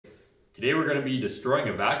Today we're going to be destroying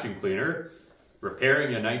a vacuum cleaner, repairing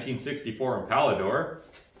a 1964 Impala door,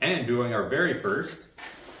 and doing our very first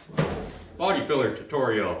body filler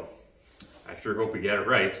tutorial. I sure hope we get it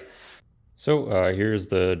right. So here's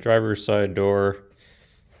the driver's side door.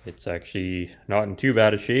 It's actually not in too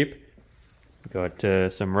bad a shape. Got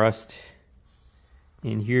some rust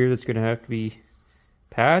in here that's going to have to be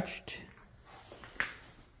patched.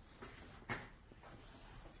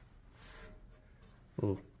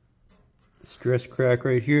 Little stress crack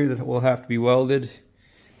right here that will have to be welded,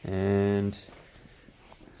 and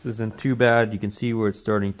this isn't too bad. You can see where it's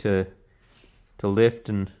starting to lift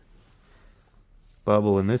and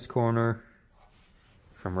bubble in this corner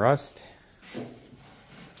from rust.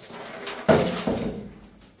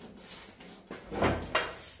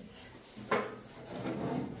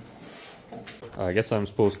 I guess I'm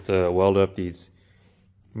supposed to weld up these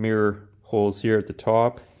mirror holes here at the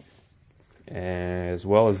top, as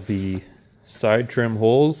well as the side trim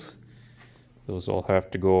holes. Those all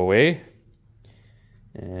have to go away,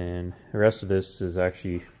 and the rest of this is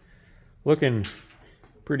actually looking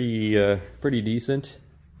pretty decent,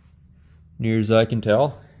 near as I can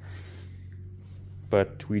tell.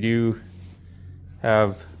 But we do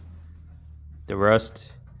have the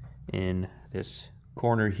rust in this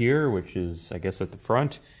corner here, which is, I guess, at the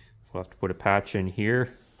front. We'll have to put a patch in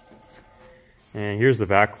here. And here's the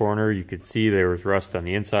back corner. You could see there was rust on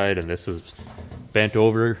the inside, and this is bent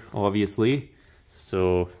over, obviously.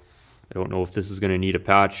 So I don't know if this is going to need a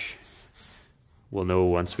patch. We'll know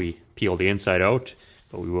once we peel the inside out,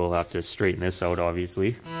 but we will have to straighten this out,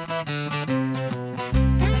 obviously.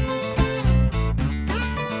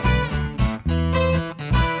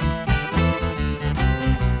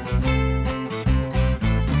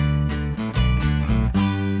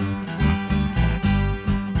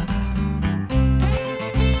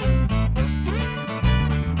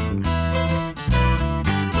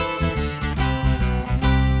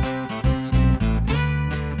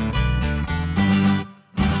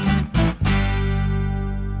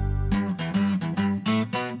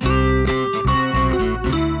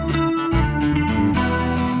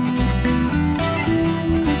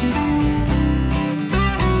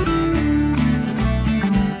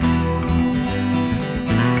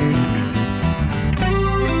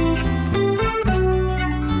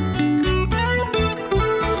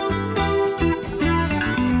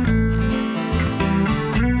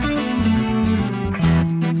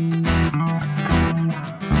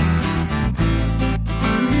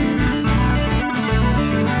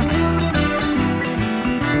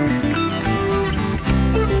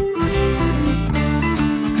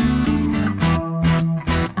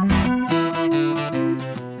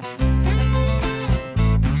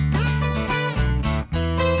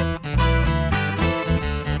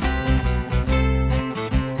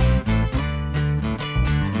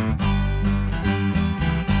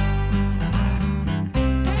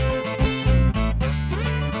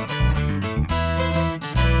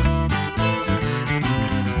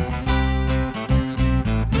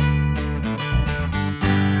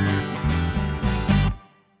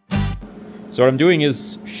 So what I'm doing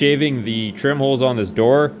is shaving the trim holes on this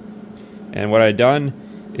door, and what I've done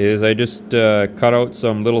is I just cut out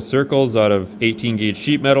some little circles out of 18 gauge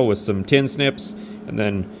sheet metal with some tin snips, and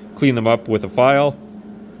then clean them up with a file.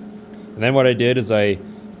 And then what I did is I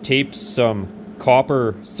taped some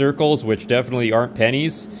copper circles, which definitely aren't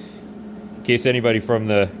pennies, in case anybody from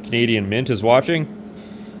the Canadian Mint is watching.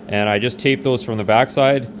 And I just taped those from the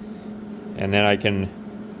backside, and then I can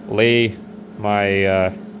lay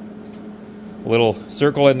my little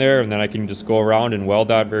circle in there, and then I can just go around and weld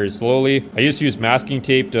that very slowly. I just use masking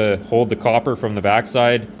tape to hold the copper from the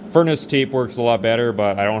backside. Furnace tape works a lot better,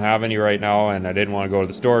 but I don't have any right now, and I didn't want to go to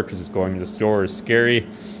the store because going to the store is scary.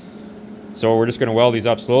 So we're just going to weld these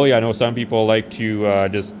up slowly. I know some people like to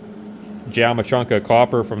just jam a chunk of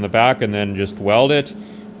copper from the back and then just weld it,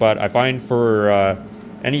 but I find for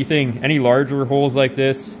any larger holes like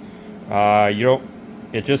this,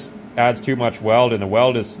 it just adds too much weld, and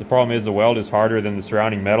the problem is the weld is harder than the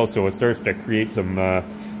surrounding metal, so it starts to create some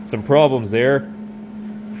problems there.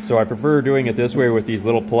 So I prefer doing it this way with these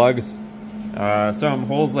little plugs. Some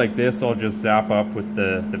holes like this I'll just zap up with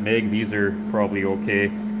the MIG. These are probably okay.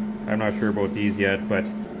 I'm not sure about these yet, but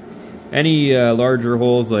any larger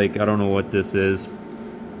holes, like, I don't know what this is,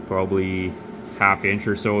 probably ½ inch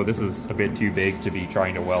or so. This is a bit too big to be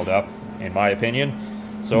trying to weld up, in my opinion.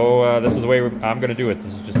 So this is the way I'm going to do it. This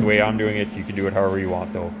is just the way I'm doing it. You can do it however you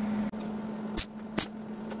want, though.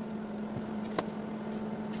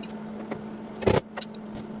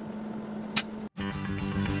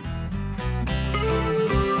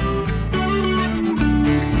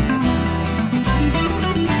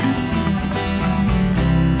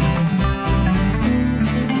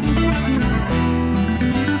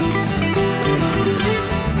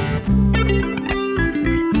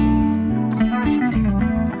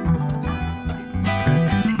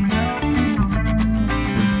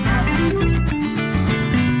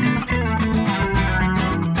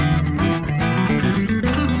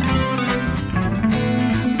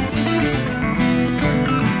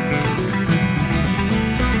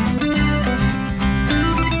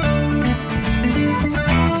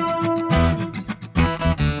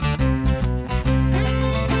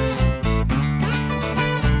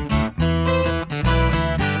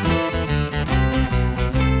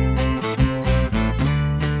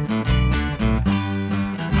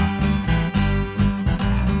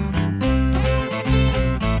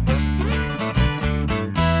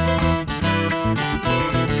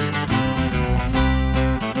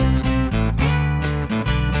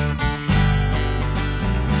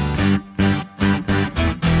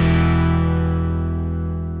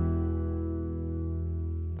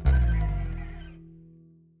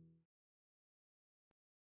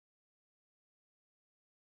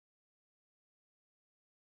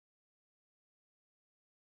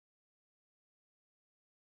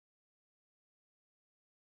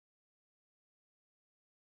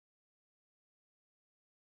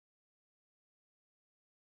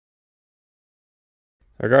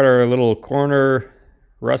 I got our little corner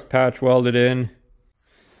rust patch welded in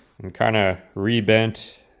and kind of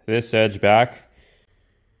rebent this edge back.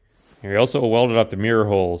 And we also welded up the mirror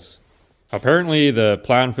holes. Apparently the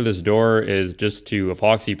plan for this door is just to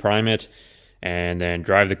epoxy prime it and then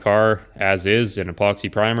drive the car as is in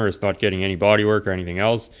epoxy primer. It's not getting any bodywork or anything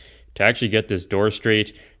else. To actually get this door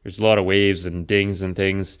straight, there's a lot of waves and dings and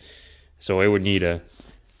things, so it would need a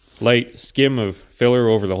light skim of filler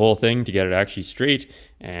over the whole thing to get it actually straight,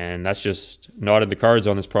 and that's just not in the cards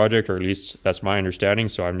on this project, or at least that's my understanding.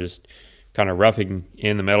 So I'm just kind of roughing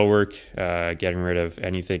in the metalwork, getting rid of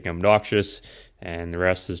anything obnoxious, and the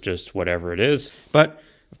rest is just whatever it is. But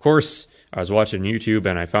of course, I was watching YouTube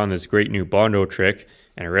and I found this great new Bondo trick,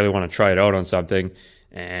 and I really want to try it out on something,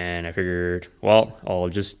 and I figured, well, I'll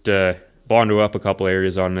just Bondo up a couple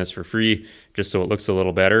areas on this for free just so it looks a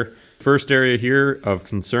little better. First area here of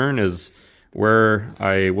concern is where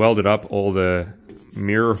I welded up all the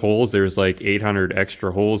mirror holes. There's like 800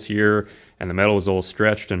 extra holes here, and the metal was all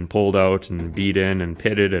stretched and pulled out and beat in and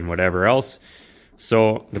pitted and whatever else.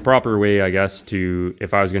 So the proper way, I guess, to,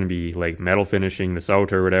 if I was going to be like metal finishing this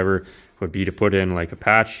out or whatever, would be to put in like a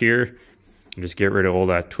patch here and just get rid of all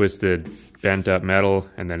that twisted, bent up metal,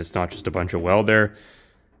 and then it's not just a bunch of weld there.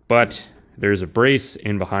 But there's a brace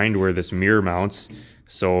in behind where this mirror mounts,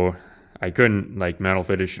 so I couldn't like metal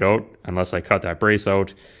finish it out unless I cut that brace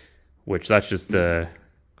out, which that's just an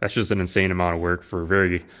insane amount of work for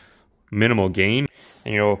very minimal gain.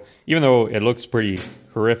 And you know, even though it looks pretty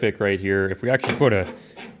horrific right here, if we actually put a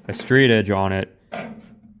straight edge on it,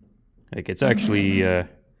 like it's actually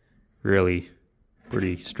really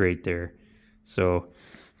pretty straight there. So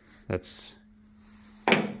that's,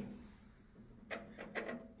 you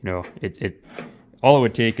know, it all it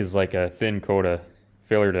would take is like a thin coat of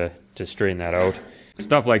filler to straighten that out.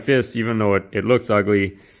 Stuff like this, even though it looks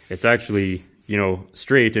ugly, it's actually, you know,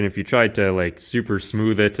 straight, and if you tried to like super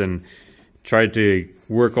smooth it and tried to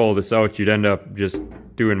work all this out, you'd end up just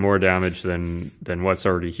doing more damage than what's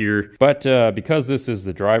already here. But because this is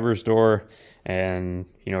the driver's door, and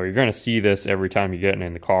you know, you're going to see this every time you're getting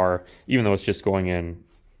in the car, even though it's just going in,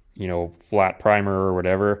 you know, flat primer or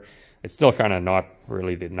whatever, it's still kind of not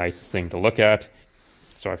really the nicest thing to look at.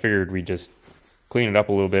 So I figured we'd just clean it up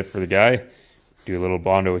a little bit for the guy, do a little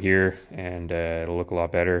Bondo here, and it'll look a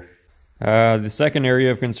lot better. The second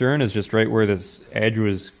area of concern is just right where this edge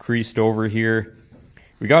was creased over here.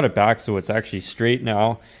 We got it back so it's actually straight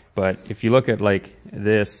now, but if you look at like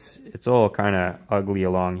this, it's all kind of ugly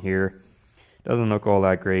along here. Doesn't look all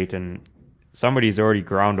that great, and somebody's already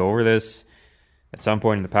ground over this at some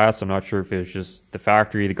point in the past. I'm not sure if it was just the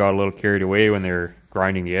factory that got a little carried away when they were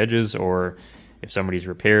grinding the edges, or if somebody's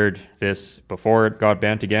repaired this before it got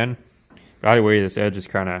bent again. But either way, this edge is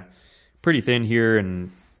kind of pretty thin here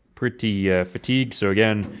and pretty fatigued. So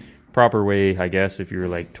again, proper way, I guess, if you're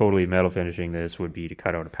like totally metal finishing this, would be to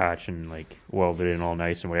cut out a patch and like weld it in all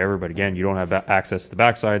nice and whatever. But again, you don't have access to the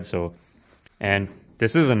backside, so, and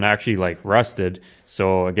this isn't actually like rusted.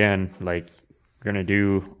 So again, like you're gonna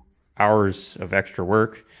do hours of extra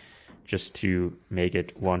work just to make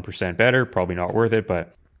it 1% better. Probably not worth it,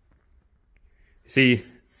 but see,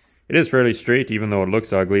 it is fairly straight, even though it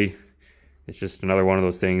looks ugly. It's just another one of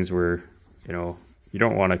those things where, you know, you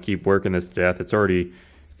don't want to keep working this to death. It's already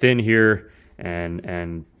thin here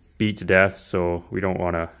and beat to death, so we don't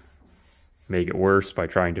want to make it worse by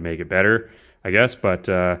trying to make it better, I guess. But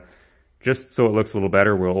just so it looks a little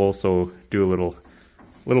better, we'll also do a little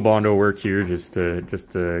Bondo work here just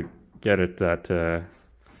to get it that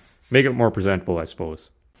make it more presentable, I suppose.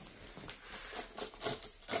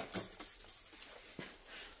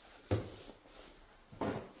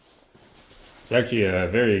 It's actually a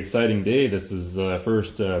very exciting day. This is the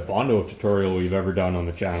first Bondo tutorial we've ever done on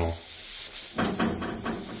the channel.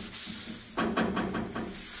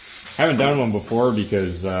 Haven't done one before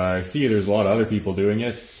because I see there's a lot of other people doing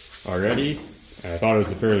it already. And I thought it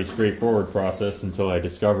was a fairly straightforward process until I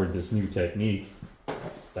discovered this new technique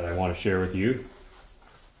that I want to share with you.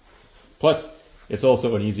 Plus, it's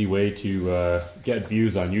also an easy way to get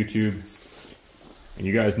views on YouTube. And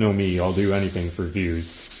you guys know me, I'll do anything for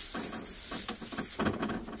views.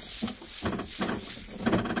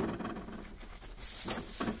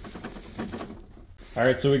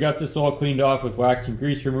 Alright, so we got this all cleaned off with wax and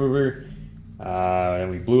grease remover, and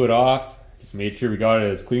we blew it off. Just made sure we got it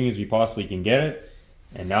as clean as we possibly can get it.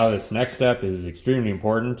 And now this next step is extremely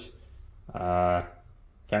important. Can't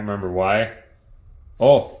remember why.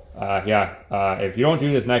 Oh, yeah, if you don't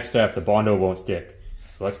do this next step, the Bondo won't stick.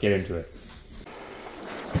 So let's get into it.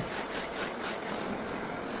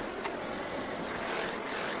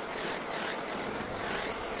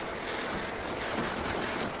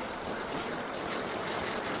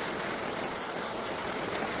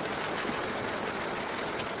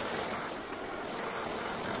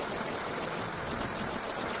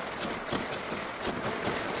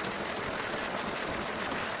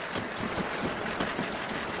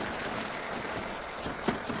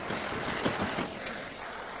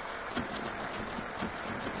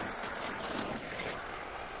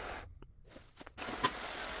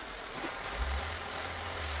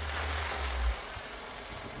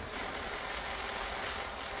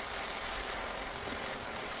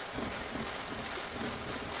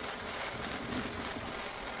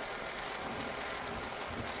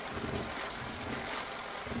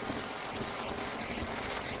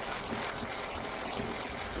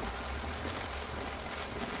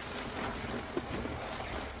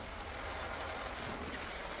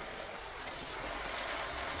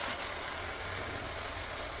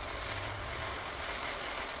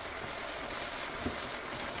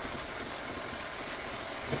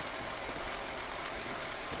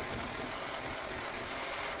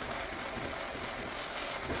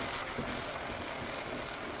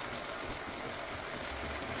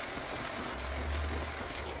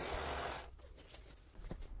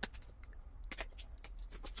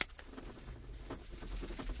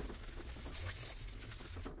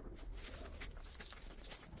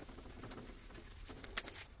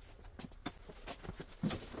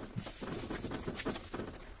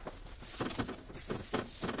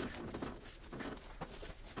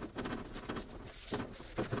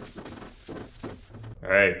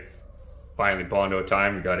 Alright, finally Bondo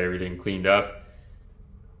time. We got everything cleaned up.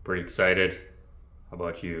 Pretty excited. How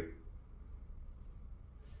about you?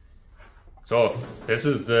 So this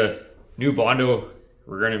is the new Bondo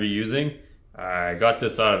we're going to be using. I got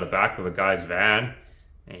this out of the back of a guy's van,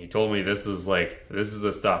 and he told me this is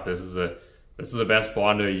the stuff. This is the best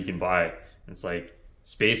Bondo you can buy. It's like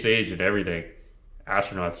space age and everything.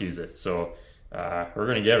 Astronauts use it. So we're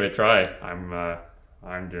gonna give it a try.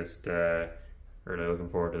 I'm just really looking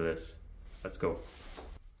forward to this. Let's go.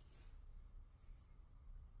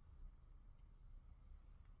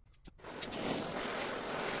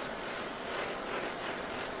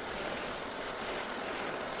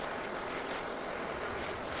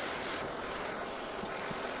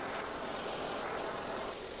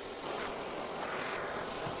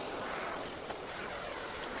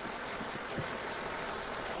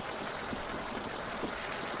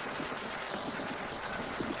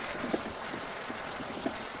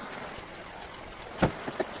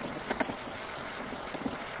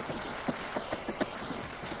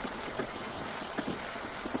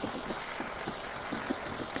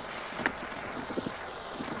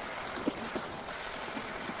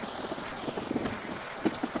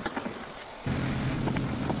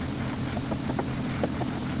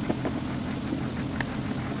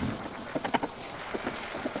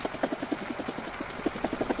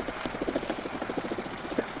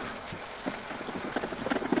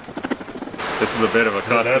 This is a bit of a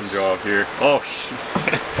custom job here. Oh,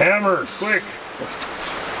 hammer, quick!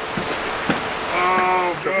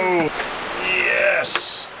 Oh, go!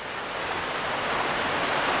 Yes!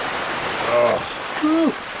 Oh.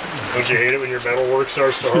 Don't you hate it when your metal work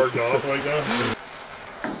starts to harden off like that?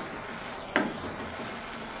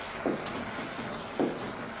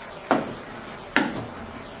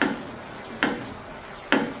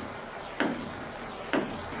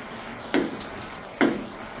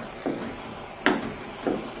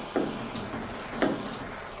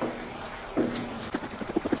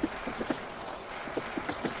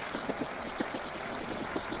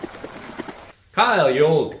 Kyle, you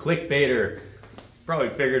old clickbaiter. Probably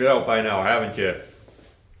figured it out by now, haven't you?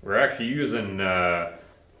 We're actually using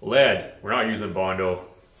lead. We're not using Bondo.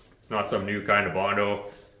 It's not some new kind of Bondo.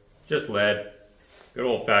 Just lead. Good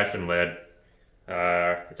old-fashioned lead.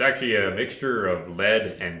 It's actually a mixture of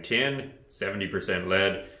lead and tin. 70%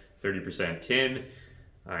 lead, 30% tin.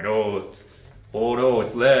 I know it's, oh no,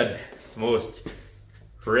 it's lead. It's the most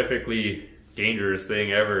horrifically dangerous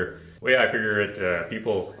thing ever. The way I figure it,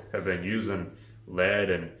 people have been using lead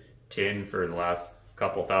and tin for the last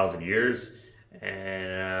couple thousand years,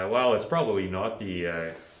 and well, it's probably not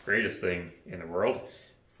the greatest thing in the world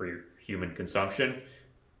for human consumption.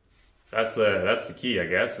 That's the key, I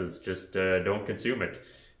guess, is just don't consume it.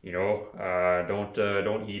 You know,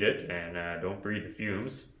 don't eat it, and don't breathe the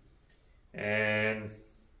fumes. And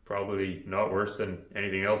probably not worse than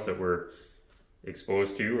anything else that we're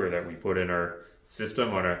exposed to or that we put in our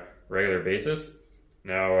system on a regular basis.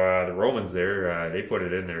 Now, the Romans there, they put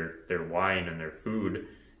it in their wine and their food,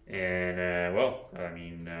 and, well, I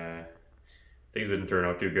mean, things didn't turn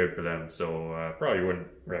out too good for them, so probably wouldn't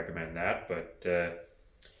recommend that, but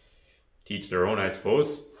teach their own, I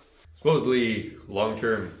suppose. Supposedly,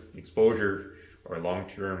 long-term exposure or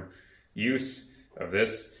long-term use of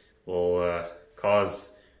this will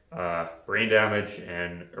cause brain damage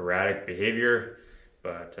and erratic behavior,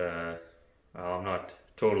 but I'm not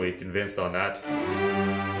totally convinced on that.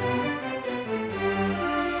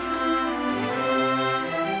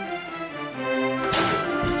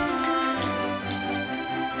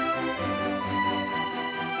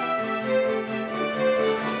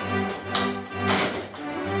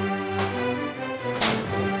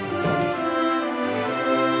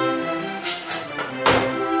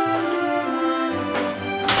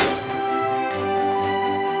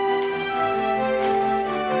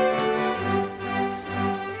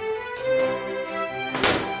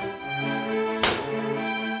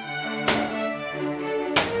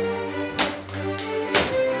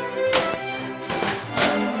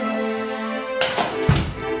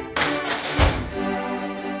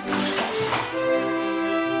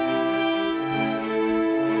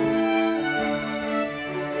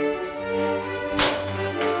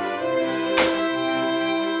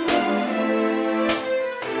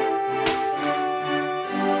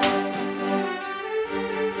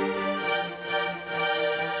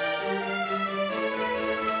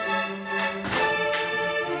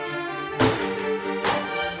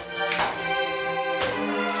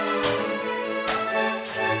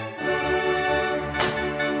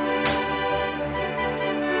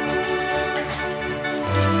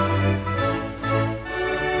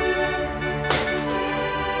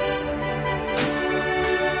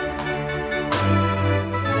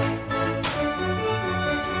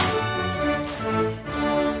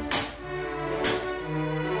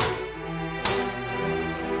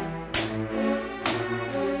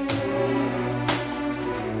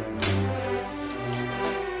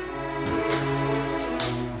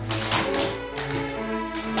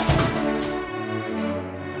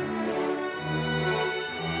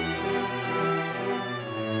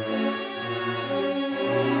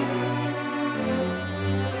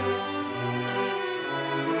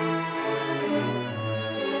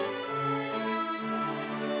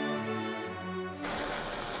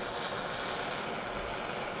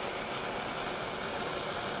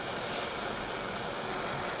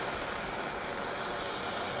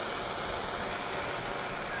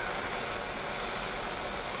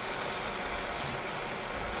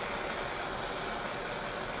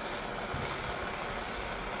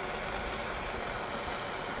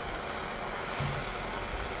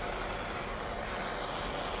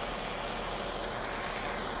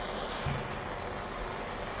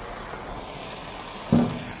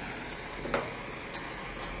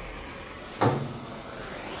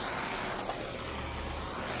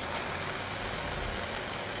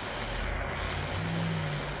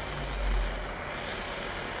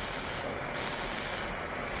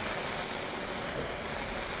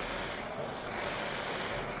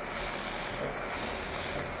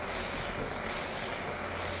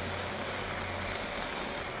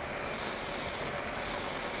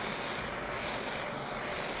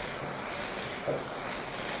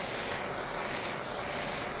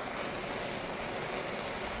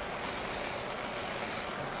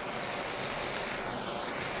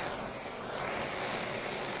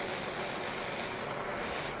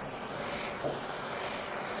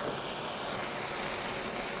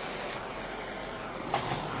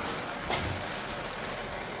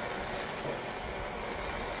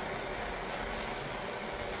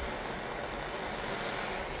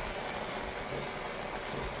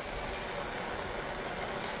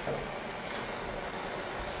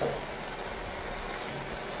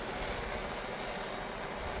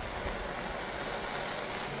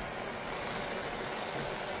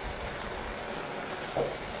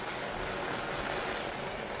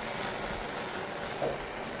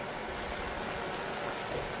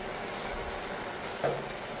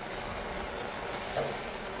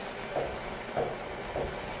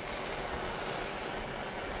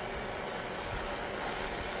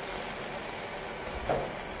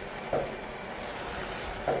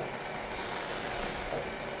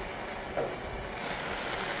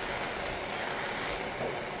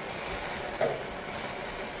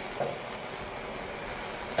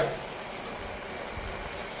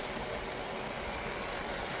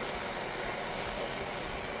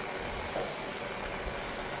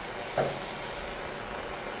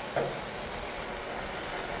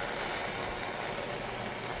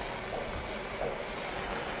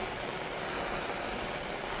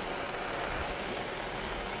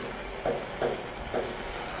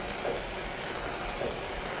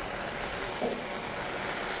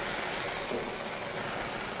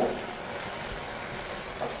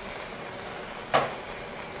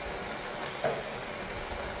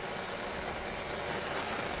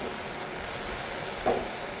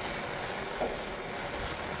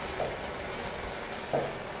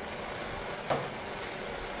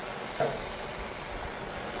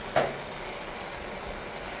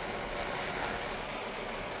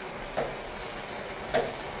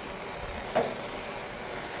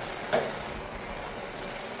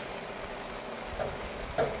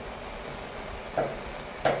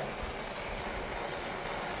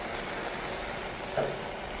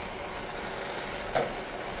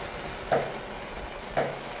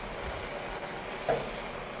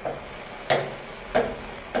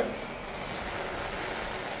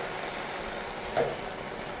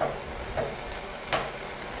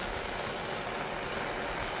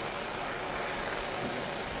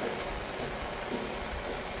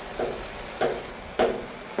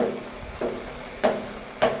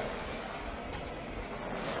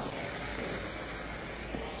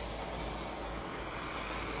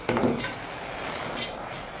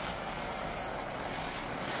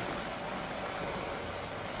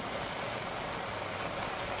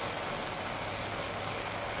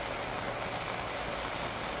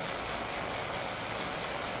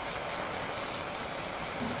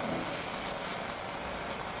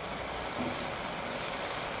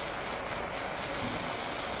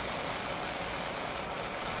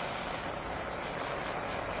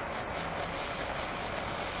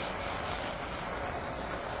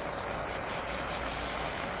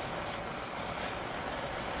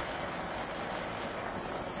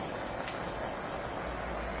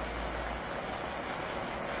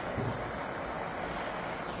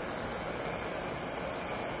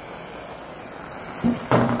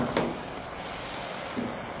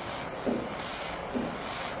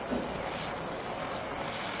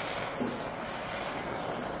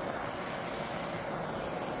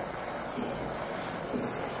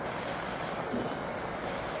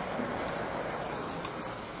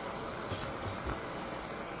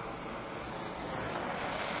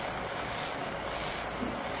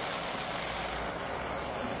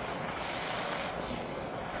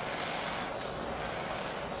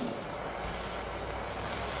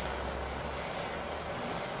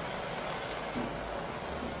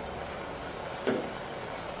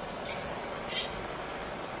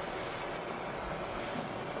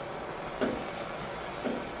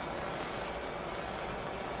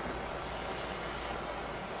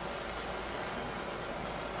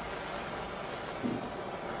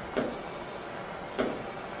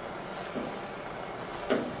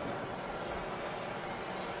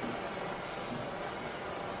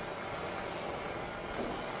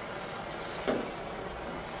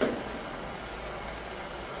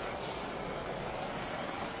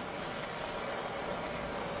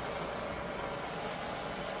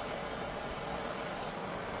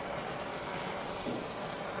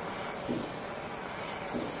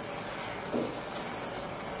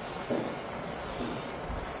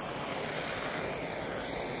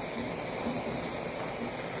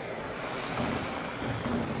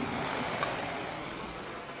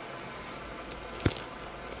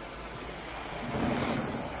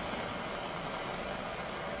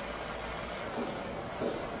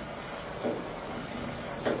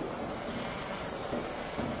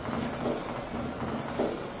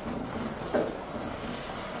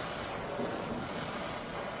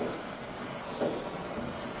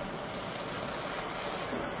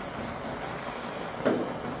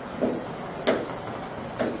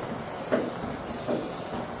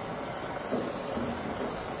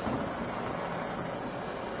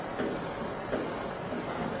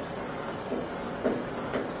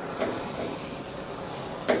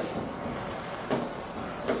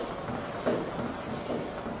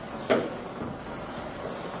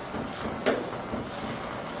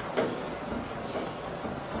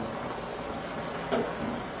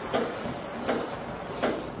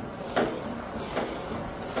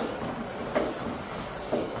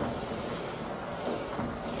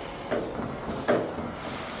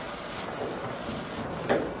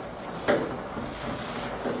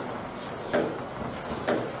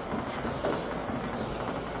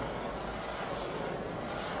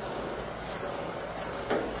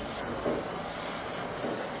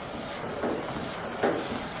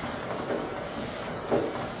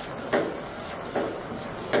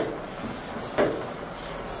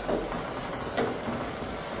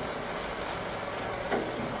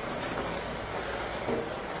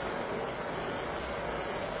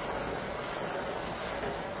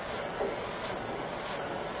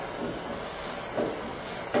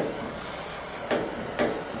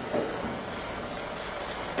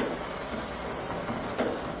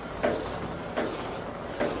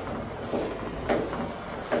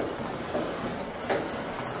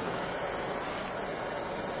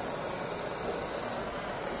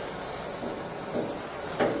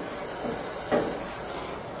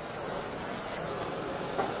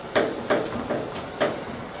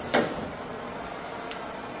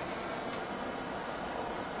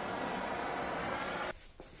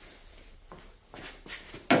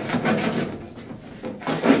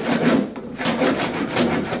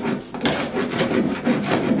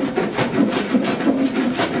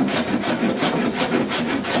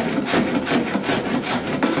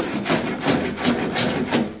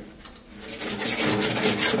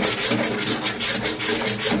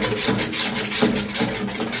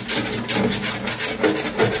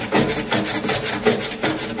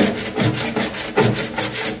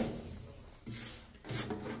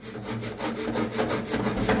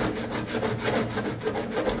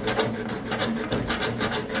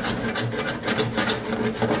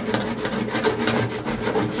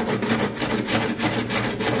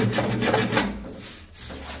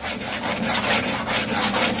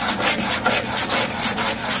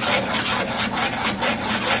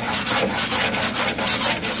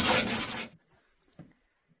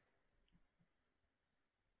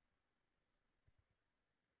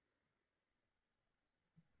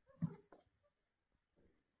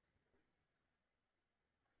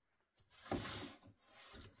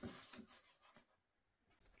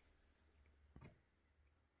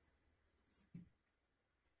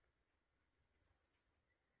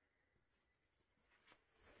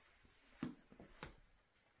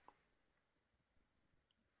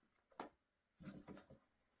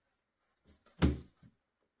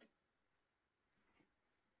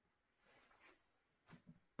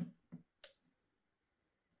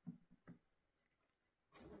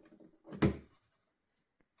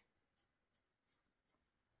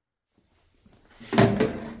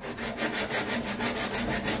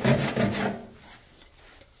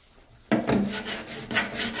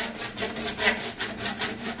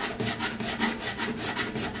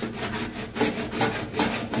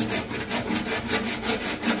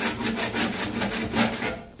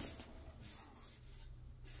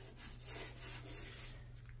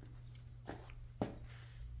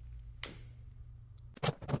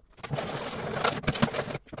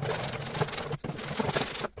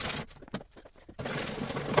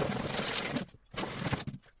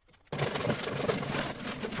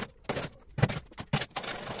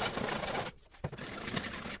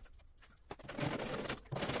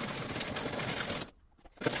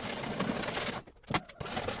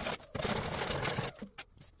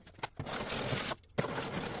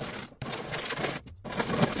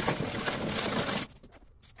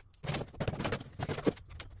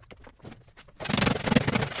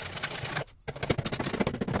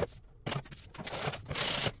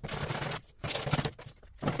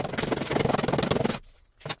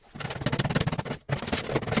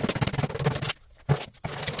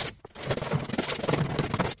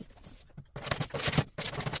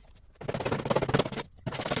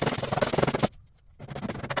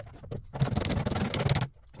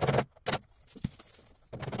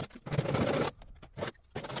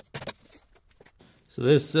 So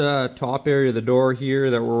this top area of the door here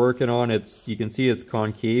that we're working on, you can see it's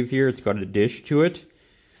concave here. It's got a dish to it.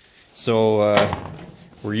 So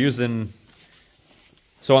we're using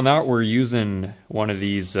one of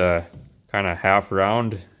these kind of half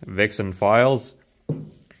round Vixen files,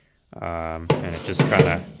 and it just kind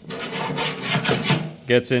of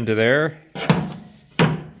gets into there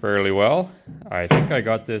fairly well. I think I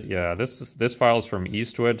got this. Yeah, this file's from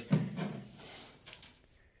Eastwood.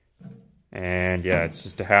 And yeah, it's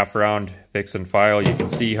just a half round Vixen file. You can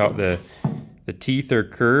see how the teeth are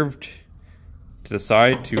curved to the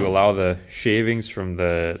side to allow the shavings from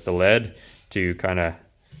the lead to kind of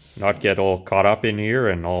not get all caught up in here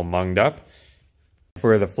and all munged up.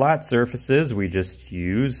 For the flat surfaces, we just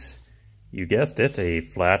use, you guessed it, a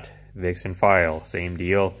flat Vixen file. Same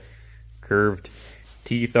deal, curved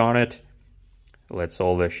teeth on it. Lets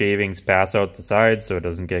all the shavings pass out the side so it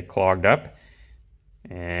doesn't get clogged up.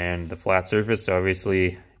 And the flat surface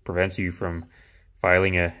obviously prevents you from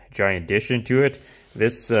filing a giant dish into it.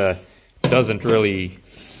 This doesn't really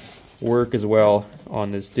work as well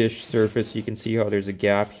on this dish surface. You can see how there's a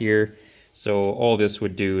gap here. So all this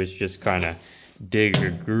would do is just kind of dig a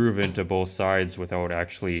groove into both sides without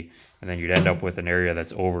actually, and then you'd end up with an area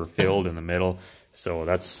that's overfilled in the middle. So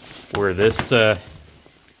that's where this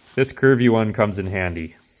curvy one comes in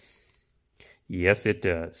handy. Yes, it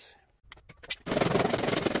does.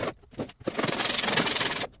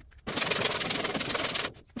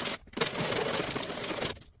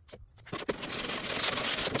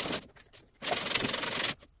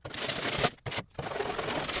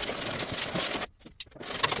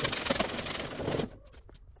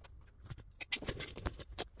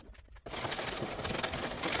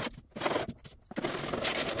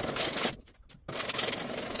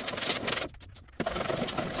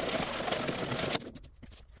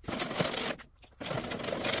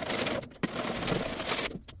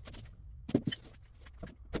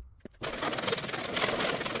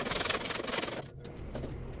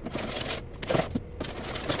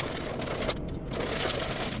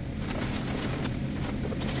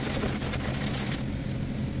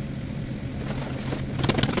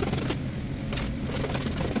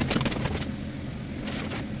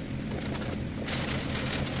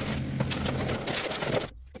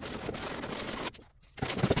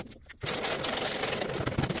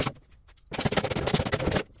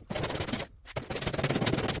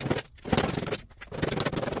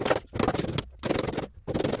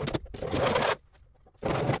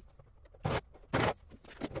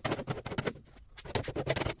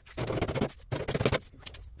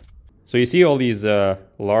 So you see all these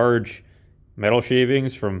large metal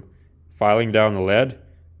shavings from filing down the lead?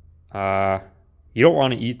 You don't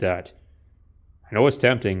want to eat that. I know it's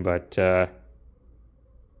tempting, but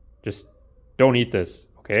just don't eat this,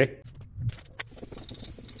 okay?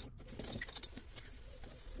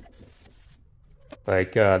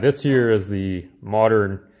 Like, this here is the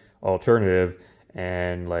modern alternative,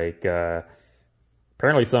 and like,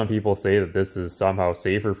 apparently some people say that this is somehow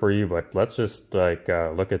safer for you, but let's just like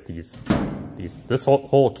look at these. This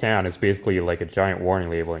whole can is basically like a giant warning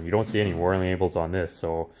label, and you don't see any warning labels on this.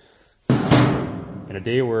 So in a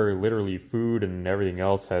day where literally food and everything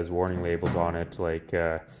else has warning labels on it, like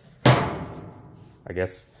I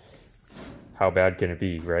guess how bad can it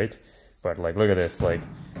be, right? But like, look at this. Like,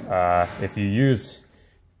 if you use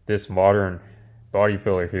this modern body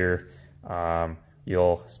filler here,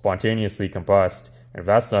 you'll spontaneously combust, and if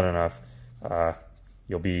that's not enough,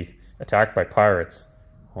 you'll be attacked by pirates.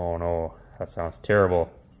 Oh no, that sounds terrible.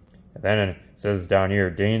 And then it says down here,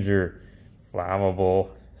 danger,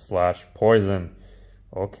 flammable / poison.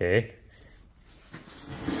 Okay.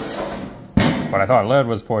 But I thought lead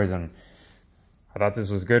was poison. I thought this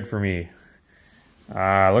was good for me.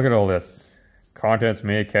 Look at all this. Contents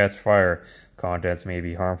may catch fire. Contents may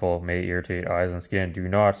be harmful, may irritate eyes and skin. Do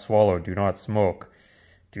not swallow. Do not smoke.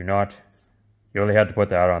 Do not... You know, they had to put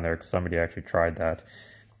that on there because somebody actually tried that.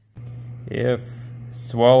 If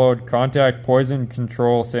swallowed, contact Poison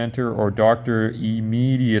Control Center or doctor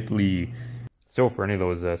immediately. So for any of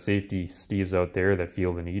those safety Steves out there that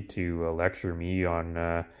feel the need to lecture me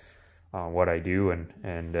on what I do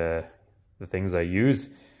and the things I use,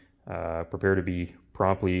 prepare to be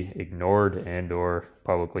promptly ignored and or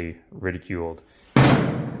publicly ridiculed.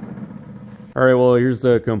 Alright, well, here's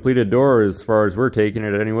the completed door as far as we're taking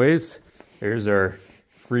it anyways. There's our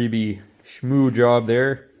freebie schmoo job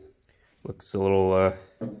there. Looks a little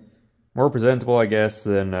more presentable, I guess,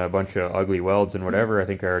 than a bunch of ugly welds and whatever. I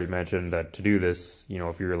think I already mentioned that to do this, you know,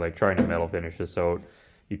 if you're like trying to metal finish this out,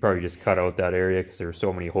 you'd probably just cut out that area because there's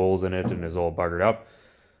so many holes in it and it's all buggered up,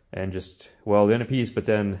 and just weld in a piece. But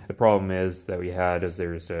then the problem is that we had is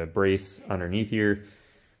there's a brace underneath here,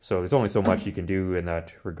 so there's only so much you can do in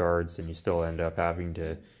that regards, and you still end up having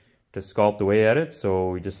to sculpt away at it.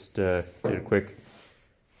 So we just did a quick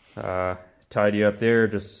tidy up there.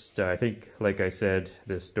 Just I think, like I said,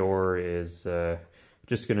 this door is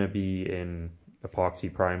just gonna be in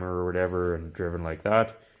epoxy primer or whatever and driven like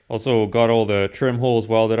that. Also got all the trim holes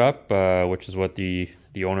welded up, which is what the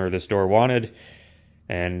owner of this door wanted,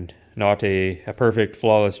 and not a perfect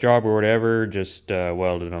flawless job or whatever, just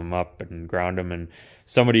welded them up and ground them. And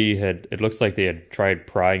somebody had, it looks like they had tried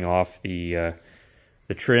prying off the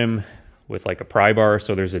trim with like a pry bar,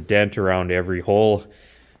 so there's a dent around every hole.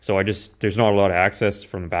 So there's not a lot of access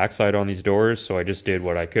from the backside on these doors, so I just did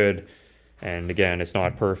what I could. And again, it's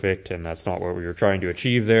not perfect, and that's not what we were trying to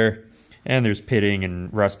achieve there. And there's pitting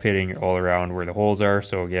and rust pitting all around where the holes are,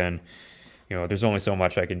 so again, you know, there's only so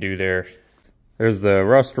much I can do there. There's the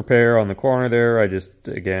rust repair on the corner there. I just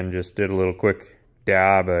did a little quick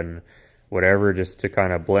dab and whatever, just to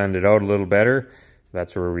kind of blend it out a little better.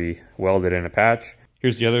 That's where we welded in a patch.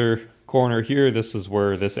 Here's the other corner here. This is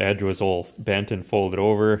where this edge was all bent and folded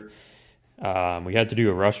over. We had to do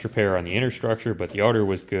a rust repair on the inner structure, but the outer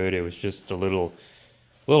was good. It was just a little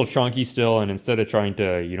chunky still, and instead of trying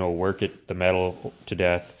to, you know, work the metal to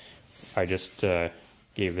death, I just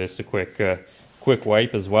gave this a quick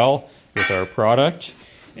wipe as well with our product,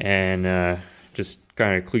 and just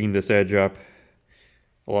kind of cleaned this edge up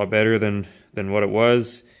a lot better than what it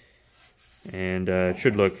was. And it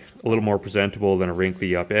should look a little more presentable than a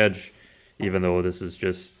wrinkly up edge, even though this is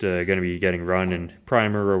just going to be getting run in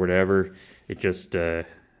primer or whatever. It just,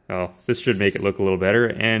 well, this should make it look a little better.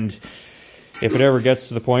 And if it ever gets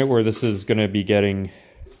to the point where this is going to be getting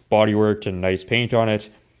bodyworked and nice paint on it,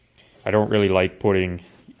 I don't really like putting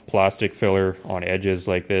plastic filler on edges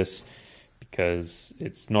like this, because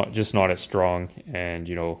it's not as strong. And,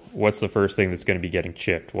 you know, what's the first thing that's going to be getting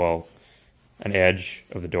chipped? Well, an edge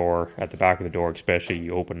of the door, at the back of the door especially.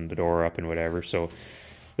 You open the door up and whatever. So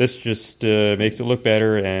this just makes it look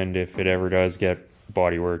better, and if it ever does get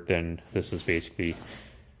bodywork, then this is basically,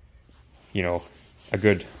 you know, a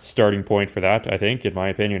good starting point for that, I think, in my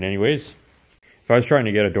opinion anyways. If I was trying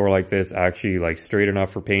to get a door like this actually like straight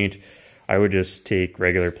enough for paint, I would just take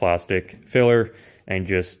regular plastic filler and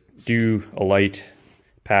just do a light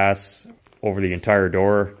pass over the entire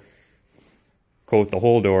door, coat the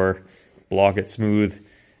whole door, block it smooth,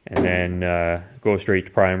 and then go straight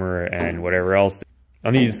to primer and whatever else.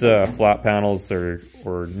 On these flat panels or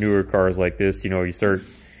newer cars like this, you know, you start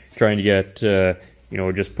trying to get you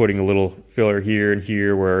know, just putting a little filler here and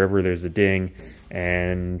here wherever there's a ding,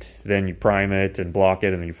 and then you prime it and block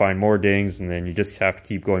it, and then you find more dings, and then you just have to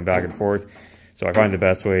keep going back and forth. So I find the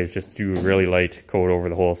best way is just do a really light coat over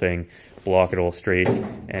the whole thing, block it all straight,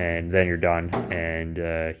 and then you're done. And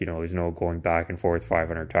you know, there's no going back and forth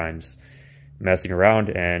 500 times messing around,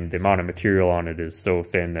 and the amount of material on it is so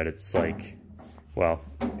thin that it's like, well,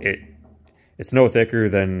 it's no thicker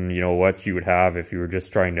than, you know, what you would have if you were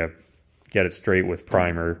just trying to get it straight with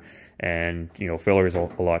primer. And, you know, filler is a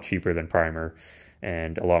lot cheaper than primer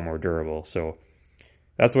and a lot more durable. So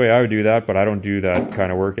that's the way I would do that, but I don't do that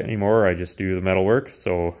kind of work anymore. I just do the metal work.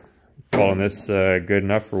 So calling this good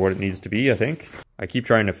enough for what it needs to be, I think. I keep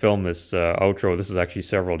trying to film this outro. This is actually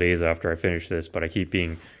several days after I finish this, but I keep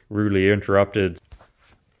being rudely interrupted.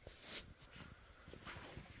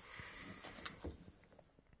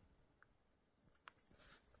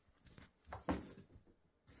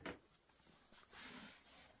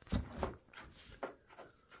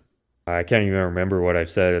 I can't even remember what I've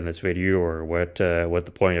said in this video or what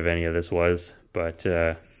the point of any of this was, but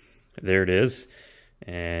there it is.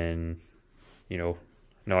 And, you know,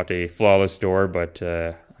 not a flawless door, but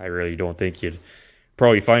I really don't think you'd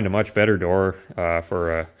probably find a much better door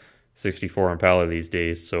for a 64 Impala these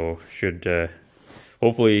days. So should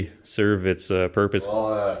hopefully serve its purpose.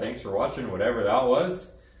 Well, thanks for watching whatever that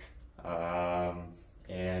was.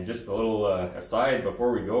 And just a little aside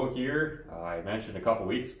before we go here, I mentioned a couple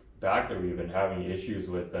weeks back that we've been having issues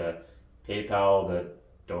with PayPal, the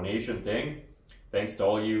donation thing. Thanks to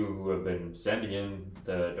all you who have been sending in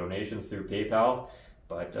the donations through PayPal,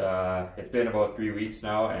 but it's been about 3 weeks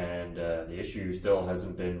now, and the issue still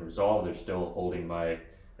hasn't been resolved. They're still holding my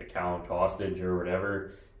account hostage or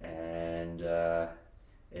whatever, and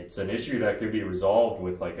it's an issue that could be resolved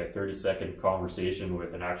with like a 30-second conversation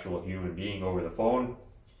with an actual human being over the phone,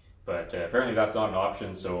 but apparently that's not an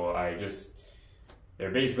option. So they're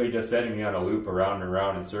basically just sending me on a loop around and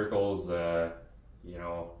around in circles, you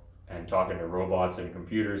know, and talking to robots and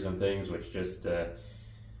computers and things, which just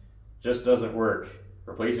doesn't work.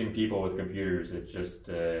 Replacing people with computers, it just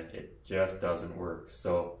doesn't work.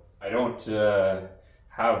 So I don't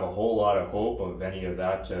have a whole lot of hope of any of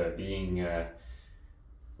that being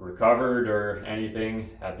recovered or anything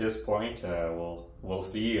at this point. We'll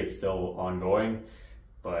see. It's still ongoing,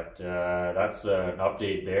 but that's an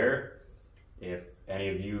update there. If any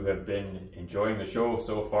of you have been enjoying the show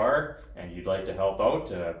so far and you'd like to help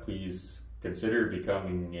out, please consider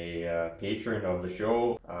becoming a patron of the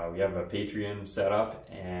show. We have a Patreon set up,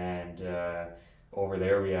 and over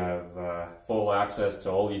there we have full access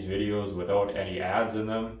to all these videos without any ads in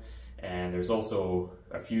them. And there's also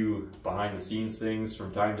a few behind the scenes things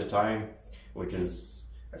from time to time, which is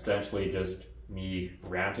essentially just me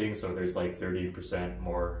ranting. So there's like 30%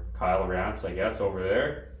 more Kyle rants, I guess, over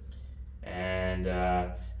there. And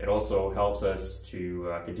it also helps us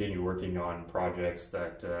to continue working on projects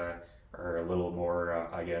that are a little more,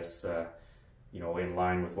 I guess, you know, in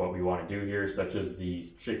line with what we want to do here, such as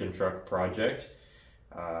the chicken truck project.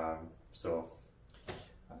 So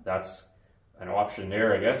that's an option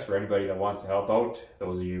there, I guess, for anybody that wants to help out.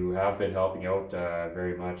 Those of you who have been helping out,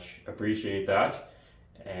 very much appreciate that.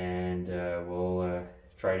 And we'll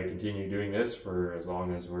try to continue doing this for as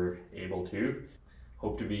long as we're able to.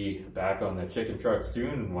 Hope to be back on the chicken truck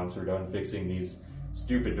soon once we're done fixing these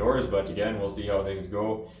stupid doors, but again, we'll see how things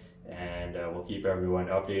go, and we'll keep everyone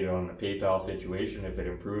updated on the PayPal situation if it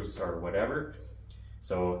improves or whatever.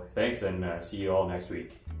 So thanks, and see you all next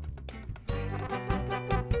week.